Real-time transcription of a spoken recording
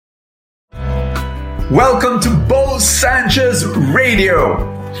Welcome to Bo Sanchez Radio.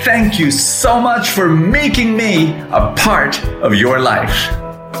 Thank you so much for making me a part of your life.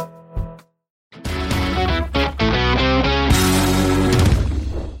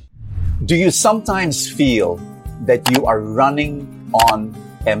 Do you sometimes feel that you are running on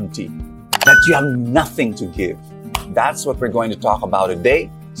empty? That you have nothing to give? That's what we're going to talk about today.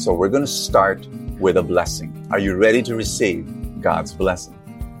 So we're going to start with a blessing. Are you ready to receive God's blessing?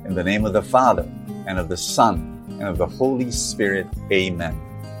 In the name of the Father, and of the Son, and of the Holy Spirit. Amen.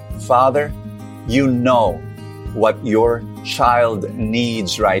 Father, you know what your child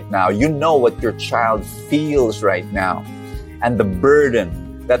needs right now. You know what your child feels right now, and the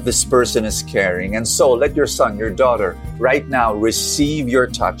burden that this person is carrying. And so let your son, your daughter, right now receive your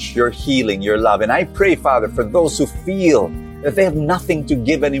touch, your healing, your love. And I pray, Father, for those who feel that they have nothing to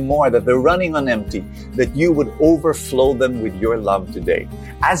give anymore, that they're running on empty, that you would overflow them with your love today.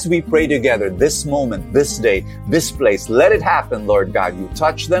 As we pray together, this moment, this day, this place, let it happen, Lord God. You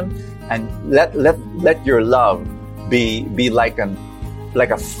touch them, and let your love be like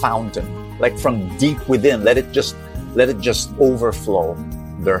a fountain, like from deep within. Let it just overflow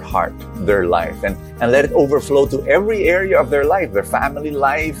their heart, their life, and let it overflow to every area of their life, their family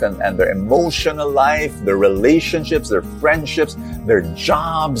life and their emotional life, their relationships, their friendships, their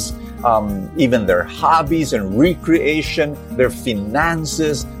jobs, even their hobbies and recreation, their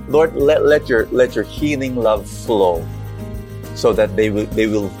finances. Lord, let your healing love flow, so that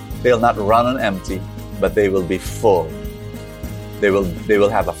they'll not run on empty, but they will be full. They will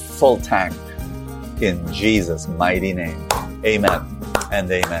have a full tank in Jesus' mighty name. Amen and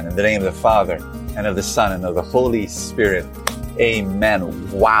amen. In the name of the Father, and of the Son, and of the Holy Spirit.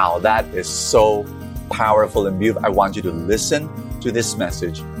 Amen. Wow, that is so powerful and beautiful. I want you to listen to this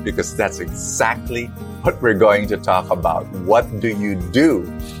message, because that's exactly what we're going to talk about. What do you do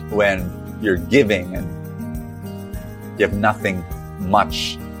when you're giving and you have nothing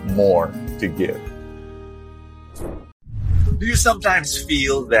much more to give? Do you sometimes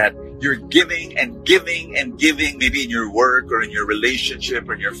feel that you're giving and giving and giving, maybe in your work or in your relationship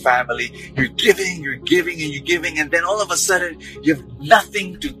or in your family? You're giving and you're giving, and then all of a sudden you have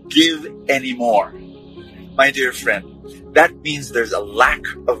nothing to give anymore. My dear friend, that means there's a lack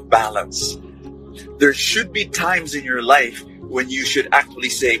of balance. There should be times in your life when you should actually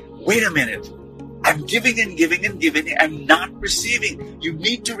say, wait a minute, I'm giving and giving and giving, I'm not receiving. You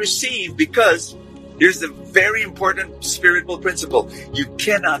need to receive, because here's the very important spiritual principle. You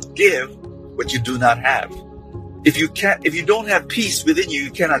cannot give what you do not have. If you don't have peace within you,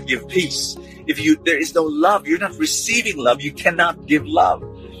 you cannot give peace. If there is no love, you're not receiving love, you cannot give love.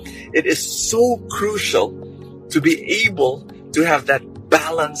 It is so crucial to be able to have that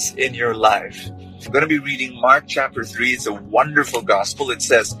balance in your life. I'm going to be reading Mark chapter 3. It's a wonderful gospel. It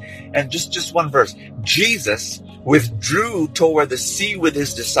says, and just one verse, Jesus withdrew toward the sea with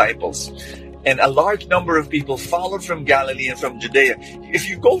his disciples, and a large number of people followed from Galilee and from Judea. If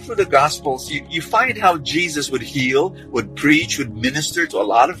you go through the Gospels, you find how Jesus would heal, would preach, would minister to a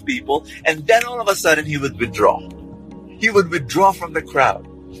lot of people, and then all of a sudden he would withdraw. He would withdraw from the crowd,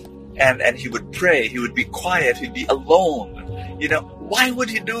 and he would pray. He would be quiet. He'd be alone. Why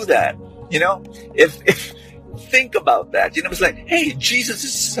would he do that? If think about that. It's like, hey, Jesus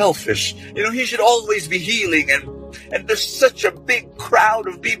is selfish. He should always be healing, and there's such a big crowd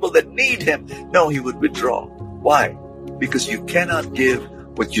of people that need him. No, he would withdraw. Why? Because you cannot give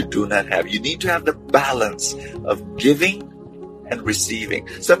what you do not have. You need to have the balance of giving and receiving.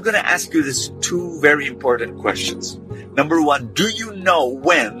 So I'm going to ask you these two very important questions. Number one, do you know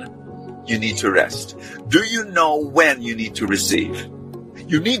when you need to rest? Do you know when you need to receive?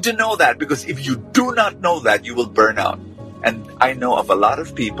 You need to know that, because if you do not know that, you will burn out. And I know of a lot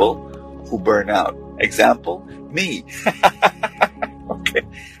of people who burn out. Example, me. Okay,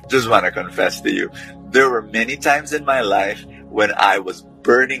 just want to confess to you. There were many times in my life when I was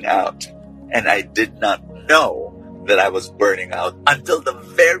burning out, and I did not know that I was burning out until the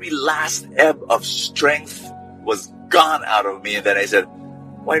very last ebb of strength was gone out of me. And then I said,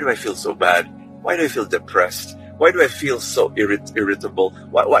 why do I feel so bad? Why do I feel depressed? Why do I feel so irritable?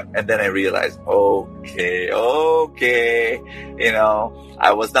 What? And then I realized, okay.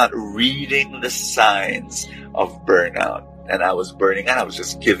 I was not reading the signs of burnout. And I was burning out. I was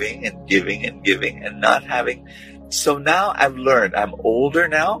just giving and giving and giving and not having. So now I've learned. I'm older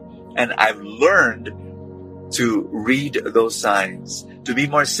now, and I've learned to read those signs, to be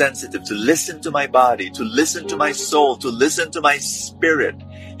more sensitive, to listen to my body, to listen to my soul, to listen to my spirit,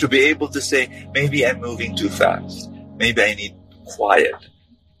 to be able to say, maybe I'm moving too fast. Maybe I need quiet.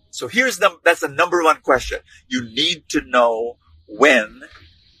 So that's the number one question. You need to know when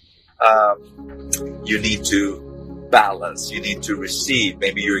you need to balance. You need to receive.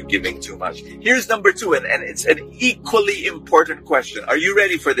 Maybe you're giving too much. Here's number 2, and it's an equally important question. Are you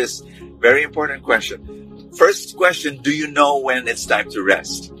ready for this very important question? First question, do you know when it's time to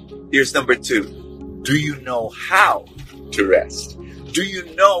rest? Here's number 2. Do you know how to rest? Do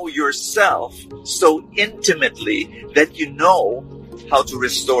you know yourself so intimately that you know how to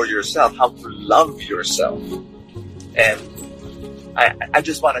restore yourself, how to love yourself? And I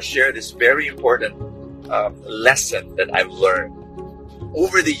just want to share this very important lesson that I've learned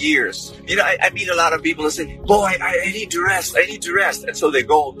over the years. You know, I meet a lot of people who say, boy, I need to rest. I need to rest. And so they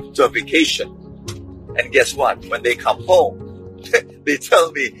go to a vacation. And guess what? When they come home, they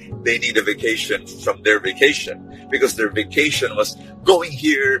tell me they need a vacation from their vacation, because their vacation was going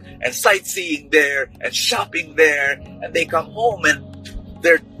here and sightseeing there and shopping there. And they come home and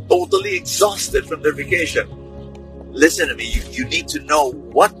they're totally exhausted from their vacation. Listen to me. You need to know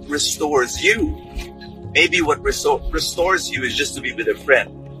what restores you. Maybe what restores you is just to be with a friend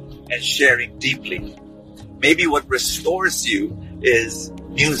and sharing deeply. Maybe what restores you is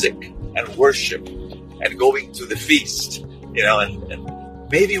music and worship and going to the feast, you know, and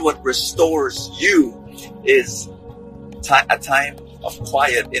maybe what restores you is a time of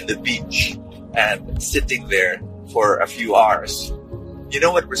quiet in the beach and sitting there for a few hours. You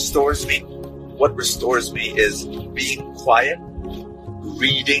know what restores me? What restores me is being quiet,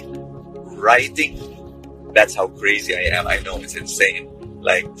 reading, writing. That's how crazy I am. I know it's insane.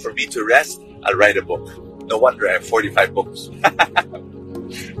 Like, for me to rest, I'll write a book. No wonder I have 45 books.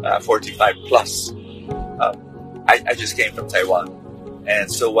 45 plus. I just came from Taiwan.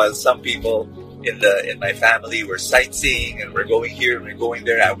 And so while some people in my family were sightseeing and we're going here and we're going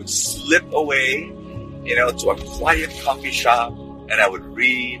there, I would slip away, you know, to a quiet coffee shop, and I would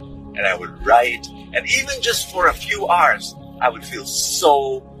read and I would write. And even just for a few hours, I would feel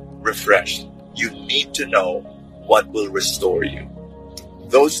so refreshed. You need to know what will restore you.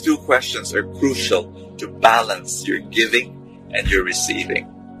 Those 2 questions are crucial to balance your giving and your receiving.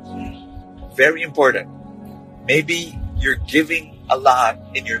 Very important. Maybe you're giving a lot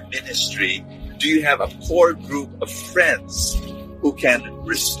in your ministry. Do you have a core group of friends who can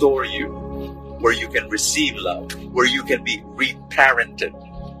restore you, where you can receive love, where you can be reparented?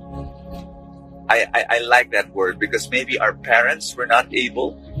 I like that word, because maybe our parents were not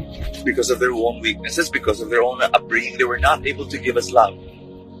able, because of their own weaknesses, because of their own upbringing, they were not able to give us love.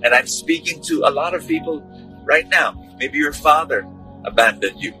 And I'm speaking to a lot of people right now. Maybe your father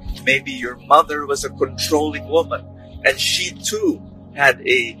abandoned you. Maybe your mother was a controlling woman, and she too had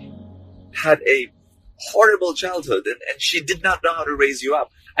a horrible childhood, and she did not know how to raise you up.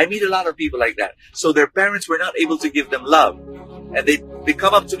 I meet a lot of people like that. So their parents were not able to give them love. And they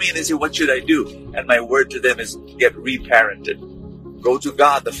come up to me and they say, what should I do? And my word to them is, get reparented. Go to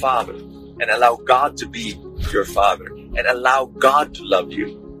God the Father and allow God to be your Father and allow God to love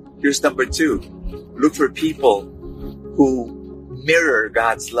you. Here's number 2. Look for people who mirror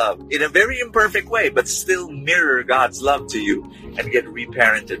God's love in a very imperfect way, but still mirror God's love to you, and get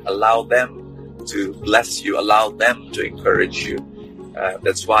reparented. Allow them to bless you. Allow them to encourage you.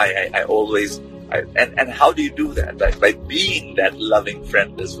 That's why I always... And how do you do that? By being that loving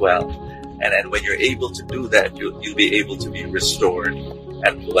friend as well. And when you're able to do that, you'll be able to be restored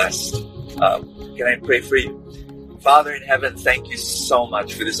and blessed. Can I pray for you? Father in heaven, thank you so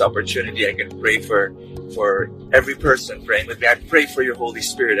much for this opportunity. I can pray for every person praying with me. I pray for your Holy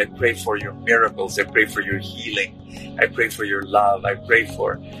Spirit. I pray for your miracles. I pray for your healing. I pray for your love. I pray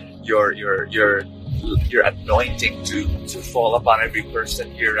for your anointing to fall upon every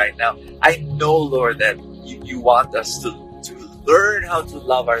person here right now. I know, Lord, that you want us to learn how to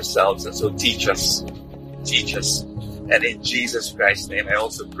love ourselves, and so teach us. And in Jesus Christ's name, I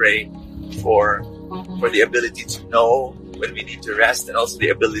also pray for the ability to know when we need to rest, and also the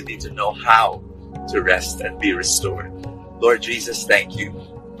ability to know how to rest and be restored. Lord Jesus, thank you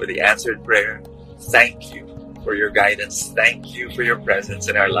for the answered prayer. Thank you for your guidance. Thank you for your presence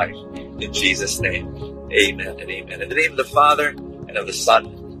in our life. In Jesus' name, amen and amen. In the name of the Father, and of the Son,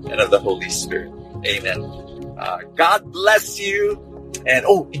 and of the Holy Spirit. Amen. God bless you. And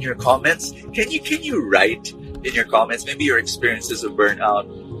in your comments, can you write in your comments maybe your experiences of burnout,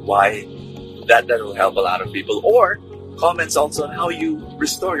 why that will help a lot of people, or comments also on how you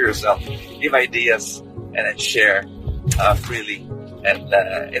restore yourself. Give ideas and then share freely and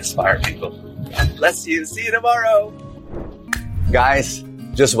inspire people. God bless you. See you tomorrow. Guys,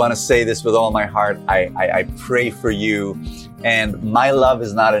 just want to say this with all my heart. I pray for you, and my love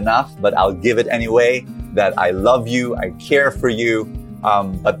is not enough, but I'll give it anyway, that I love you, I care for you,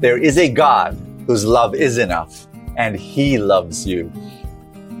 but there is a God whose love is enough, and He loves you.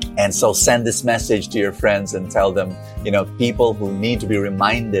 And so send this message to your friends and tell them, people who need to be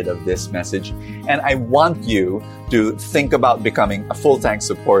reminded of this message. And I want you to think about becoming a Full Tank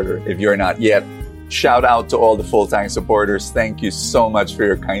supporter if you're not yet. Shout out to all the Full Tank supporters. Thank you so much for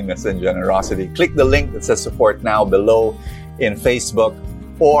your kindness and generosity. Click the link that says support now below in Facebook,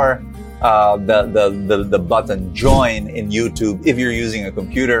 or the button join in YouTube if you're using a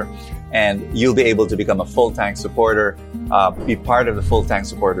computer, and you'll be able to become a Full Tank supporter, be part of the Full Tank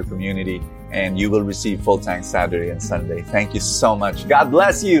supporter community, and you will receive Full Tank Saturday and Sunday. Thank you so much. God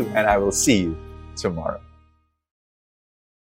bless you, and I will see you tomorrow.